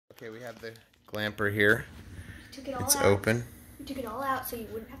Okay, we have the Glamper here. Took it all it's out. open. We took it all out so you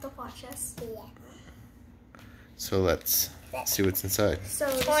wouldn't have to watch us. Yeah. So let's see what's inside. So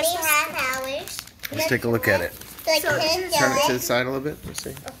 20.5 hours. Let's take a look at it. Like So Turn it to the side a little bit. Let's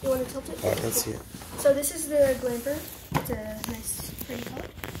see. you want to tilt it? All right, let's see it. So this is the Glamper. It's a nice, pretty color.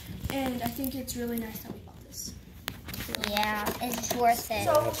 And I think it's really nice that we bought this. Yeah, it's worth it.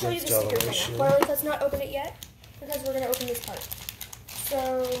 So I'll show you the secret right now. Marley, let's not open it yet because we're going to open this part.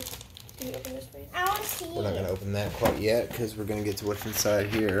 So, can you open this please? I want to see We're not going to open that quite yet because we're going to get to what's inside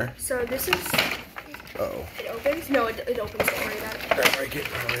here. So this is... Uh-oh. It opens? No, it opens. Don't worry about it. All right, break it.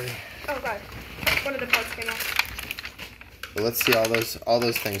 Already. Oh, God. One of the parts came off. Well, let's see all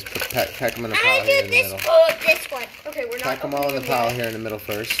those things. Pack them in a pile I'm here going in to the do middle. this one. Okay, we're not Pack them all in the opening pile yet. here in the middle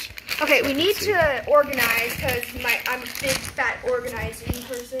first. Okay, we need to organize because I'm a big fat organizing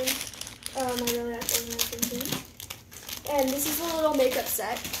person. I really like organizing things. And this is a little makeup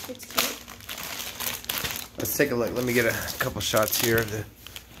set. It's cute. Let's take a look. Let me get a couple shots here of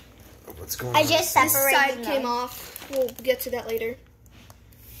what's going on. I just This separated side came off. We'll get to that later.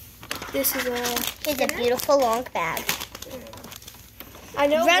 This is It's a beautiful long bag. I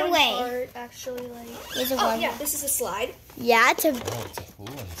know Runway. one part actually like. There's a Oh one. yeah, this is a slide. Yeah, it's a. Oh, it's a pool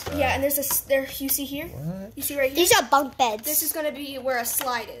inside. Yeah, and there's there. You see here? What? You see right here? These are bunk beds. This is gonna be where a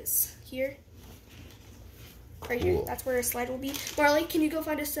slide is. Here. Right here. Cool. That's where a slide will be. Marley, can you go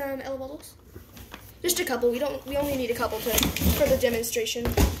find us some Ella bottles? Just a couple. We only need a couple for the demonstration.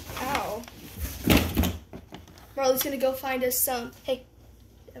 Ow. Marley's gonna go find us some. Hey,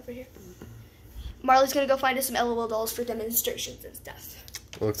 over here. Marley's gonna go find us some LOL dolls for demonstrations and stuff.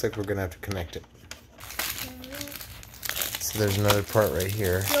 It looks like we're gonna have to connect it. So there's another part right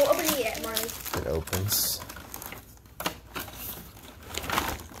here. No, open it yet, Marley. It opens.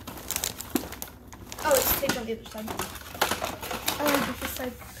 Oh, it's taped on the other side. Oh, get this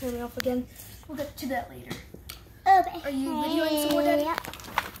side coming off again. We'll get to that later. Are you videoing some more, Daddy?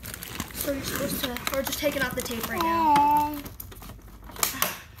 So you're supposed to, or just taking off the tape right now.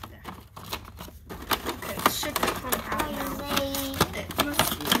 Okay, it should come out now. It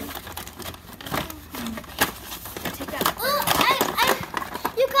must be. Take that.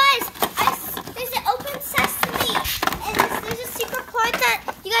 You guys, there's an open sesame, and there's a secret part that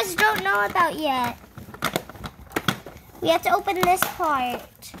you guys don't know about yet. We have to open this part.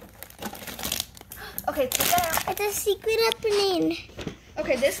 Okay, take that out. It's a secret opening.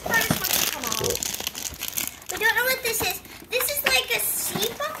 Okay, this part is supposed to come off. We don't know what this is. This is like a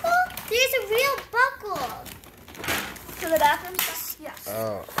seat buckle? There's a real buckle. For the bathroom stuff? Yes.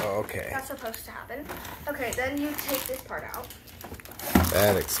 Oh, okay. That's supposed to happen. Okay, then you take this part out.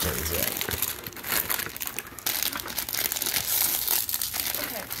 That extends out.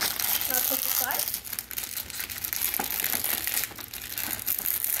 Okay, now take the side.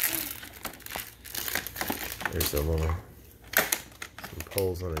 There's some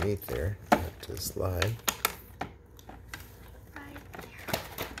poles underneath there to slide. Right there.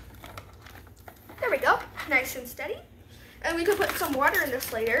 There we go. Nice and steady. And we can put some water in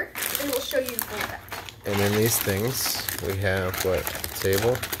this later, and we'll show you the full effect. And then these things, we have what? A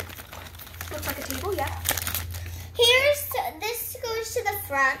table? Looks like a table, yeah. This goes to the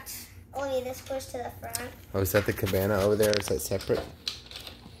front. Only this goes to the front. Oh, is that the cabana over there? Is that separate?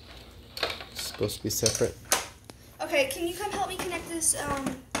 It's supposed to be separate? Okay, can you come help me connect this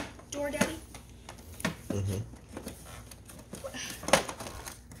door, Daddy?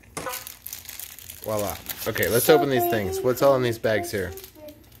 Voila. Okay, let's open these things. What's all in these bags here?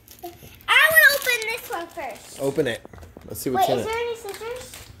 I want to open this one first. Open it. Let's see what's Wait, in is there it. any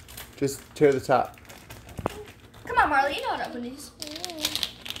scissors? Just tear the top. Come on, Marley, you know how to open these.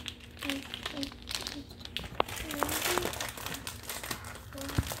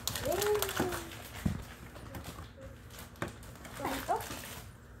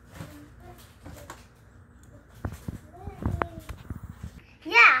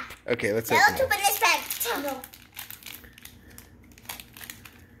 Yeah. Okay, let's Now open let's it. open this bag. No.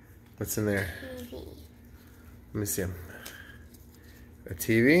 What's in there? TV. Let me see them. A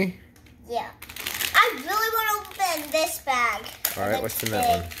TV? Yeah. I really want to open this bag. All right, what's in that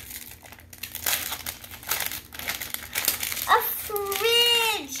one? A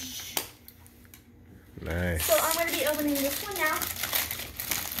fridge. Nice. So I'm going to be opening this one now.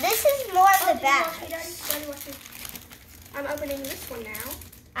 This is more of the bag. Watch me, Daddy. Daddy, watch me. I'm opening this one now.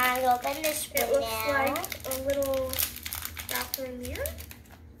 I'm going to open this It one looks now. like a little bathroom mirror.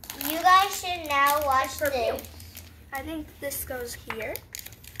 You guys should now watch Perfume. this. I think this goes here.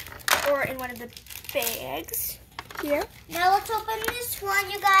 Or in one of the bags. Here. Now let's open this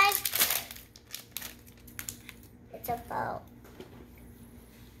one, you guys. It's a boat.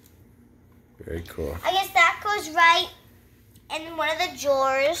 Very cool. I guess that goes right in one of the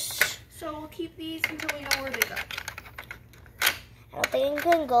drawers. So we'll keep these until we know where they go. I don't think it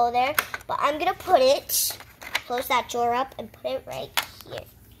can go there, but I'm gonna put it, close that drawer up and put it right here.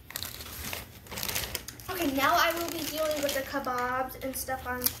 Okay, now I will be dealing with the kebabs and stuff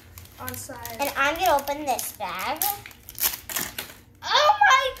on side. And I'm gonna open this bag. Oh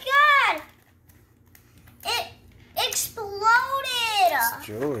my God! It exploded! It's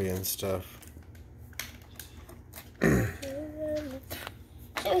jewelry and stuff.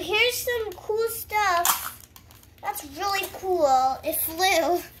 So here's some cool stuff. That's really cool. It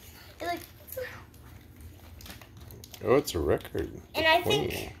flew. It like, Oh, it's a record. and I Queen.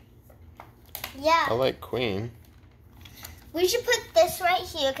 think, yeah. I like Queen. We should put this right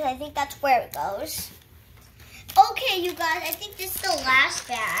here because I think that's where it goes. Okay, you guys, I think this is the last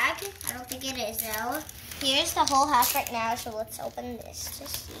bag. I don't think it is though. Here's the whole house right now, so let's open this to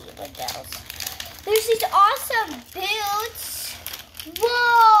see what goes. There's these awesome boots.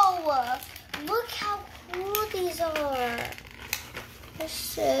 Whoa! Look how cool these are. They're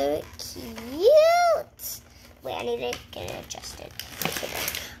so cute. Wait, I need to get it adjusted.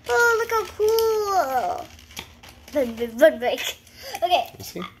 Oh, look how cool. Run break. Okay. You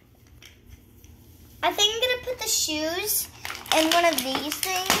see? I think I'm gonna put the shoes in one of these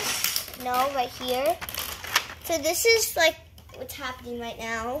things. No, right here. So this is like what's happening right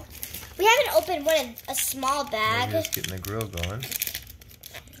now. We haven't opened a small bag. We're just getting the grill going.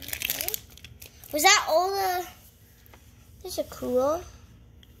 Was that all the? These are cool.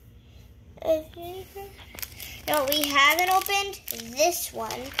 No, we haven't opened this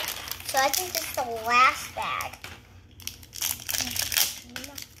one. So I think this is the last bag.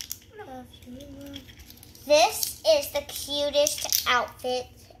 This is the cutest outfit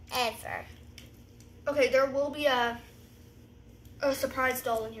ever. Okay, there will be a surprise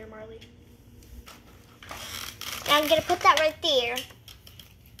doll in here, Marley. I'm gonna put that right there.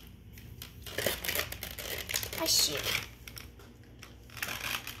 I shoot.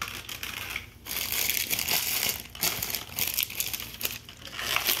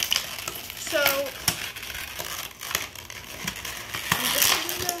 So I'm just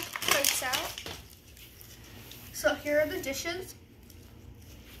getting the plates out. So here are the dishes.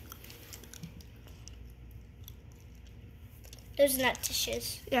 Those are not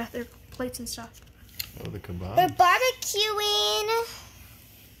dishes. Yeah, they're plates and stuff. Oh, the kebab. We're barbecuing.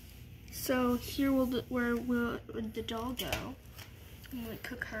 So here where will the doll go? I'm gonna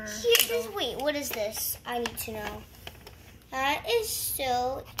cook her. Wait, what is this? I need to know. That is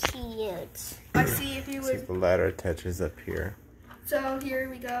so cute. I see if you It's like would. the ladder attaches up here. So here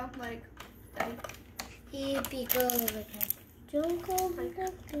we go, like that. Here we go. Don't go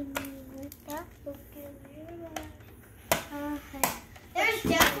back. There's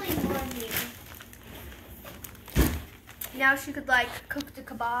definitely more here. Now she could like cook the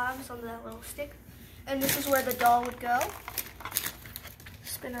kebabs on that little stick. And this is where the doll would go.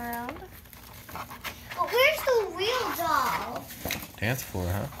 Spin around. But where's the real doll? Dance floor,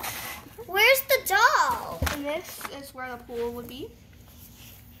 huh? Where's the doll? And this is where the pool would be.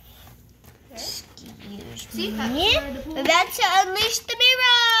 Okay. Excuse See, me. that's where the pool We're about to unleash the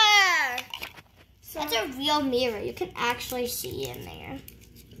mirror. That's a real mirror. You can actually see in there.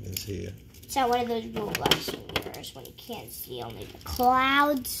 Let's see it. It's not one of those blue glassy mirrors when you can't see only the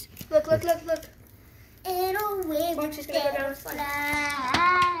clouds. Look, look, look, look. It'll wave Watch, she's gonna go down and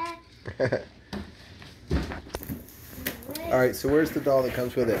fly. All right, so where's the doll that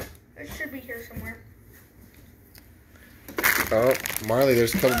comes with it? It should be here somewhere. Oh, Marley,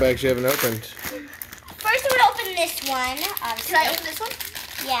 there's a couple bags you haven't opened. First, we would open this one. Can I open this one?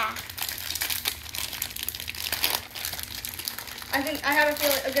 Yeah. I think I have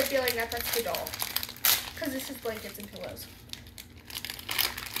a good feeling that that's the doll. Because this is blankets and pillows.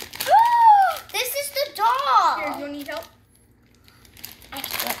 This is the doll. Here, do you need help? I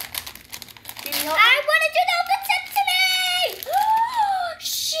Do you need help? want to do the open sesame.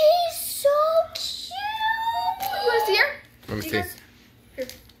 She's so cute. You want to see her? Let me Do see. you guys- Here.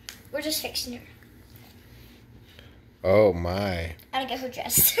 We're just fixing her. Oh my. I don't get her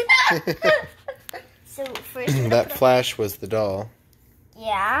dressed. So first, we're That gonna- flash was the doll.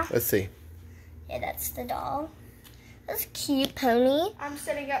 yeah, Let's see. yeah, that's the doll. That's cute, pony. I'm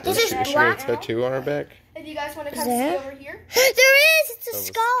setting up This the is bed Is she a right now. tattoo on her back? If you guys want to Is come see there? over here. There is. It's a Of a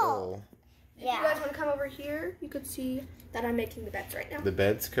skull. If you guys Yeah. want to come over here, you could see that I'm making the beds right now. The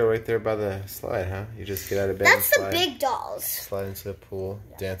beds go right there by the slide, huh? You just get out of bed That's and the slide, big dolls. slide into the pool,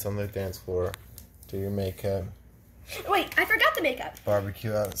 dance on the dance floor, do your makeup, Wait, I forgot the makeup.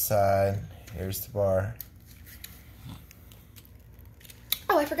 barbecue outside. Here's the bar.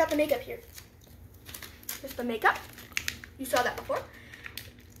 Oh, I forgot the makeup here. Here's the makeup. You saw that before.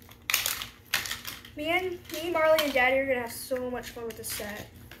 Me, Marley, and Daddy are gonna have so much fun with this set.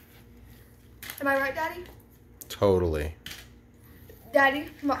 Am I right, Daddy? Totally. Daddy,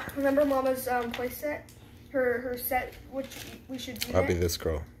 remember Mama's play set? Her set, which we should do. I'll be this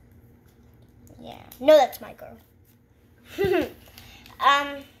girl. Yeah. No, that's my girl. You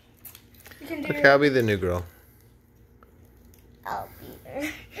can do. Okay, I'll be the new girl. I'll be her.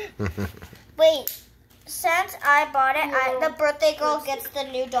 Wait. Since I bought it, the birthday girl gets the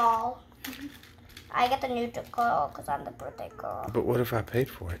new doll. I get the new doll because I'm the birthday girl. But what if I paid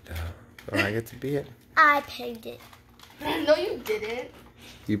for it, though? Don't I get to be it? I paid it. No, you didn't.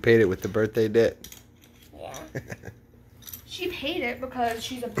 You paid it with the birthday debt? Yeah. She paid it because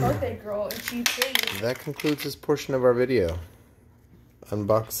she's a birthday girl and she paid. That concludes this portion of our video.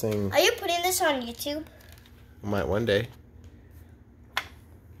 Unboxing. Are you putting this on YouTube? Might one day.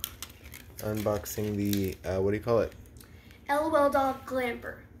 Unboxing the, what do you call it? LOL doll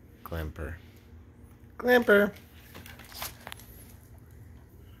Glamper. Glamper. Glamper.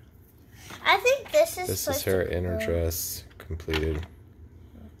 I think this is. This is her inner dress completed.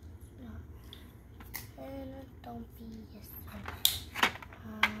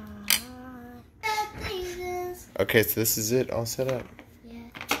 Okay, so this is it all set up. Yeah.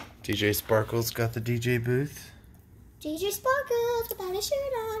 DJ Sparkle's got the DJ booth. DJ Sparkles without a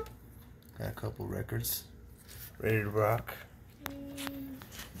shirt on. Got a couple records. Ready to rock.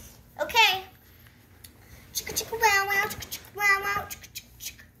 Okay.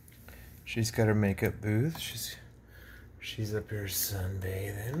 She's got her makeup booth. She's up here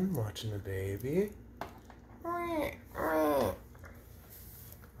sunbathing, watching the baby.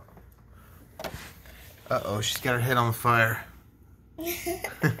 Uh-oh, she's got her head on fire.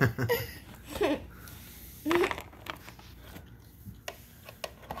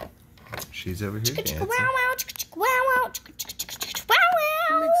 She's over here dancing. Mix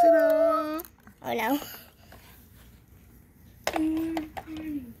it up. Oh no.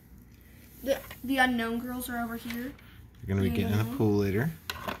 The unknown girls are over here. You're gonna be getting in the pool later.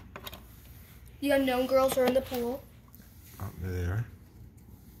 The unknown girls are in the pool. Oh, there they are.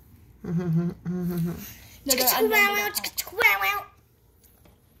 No, they're unknown.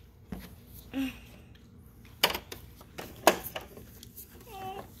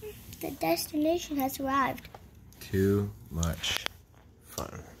 The destination has arrived. Too much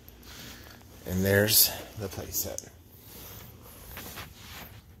fun. And there's the playset.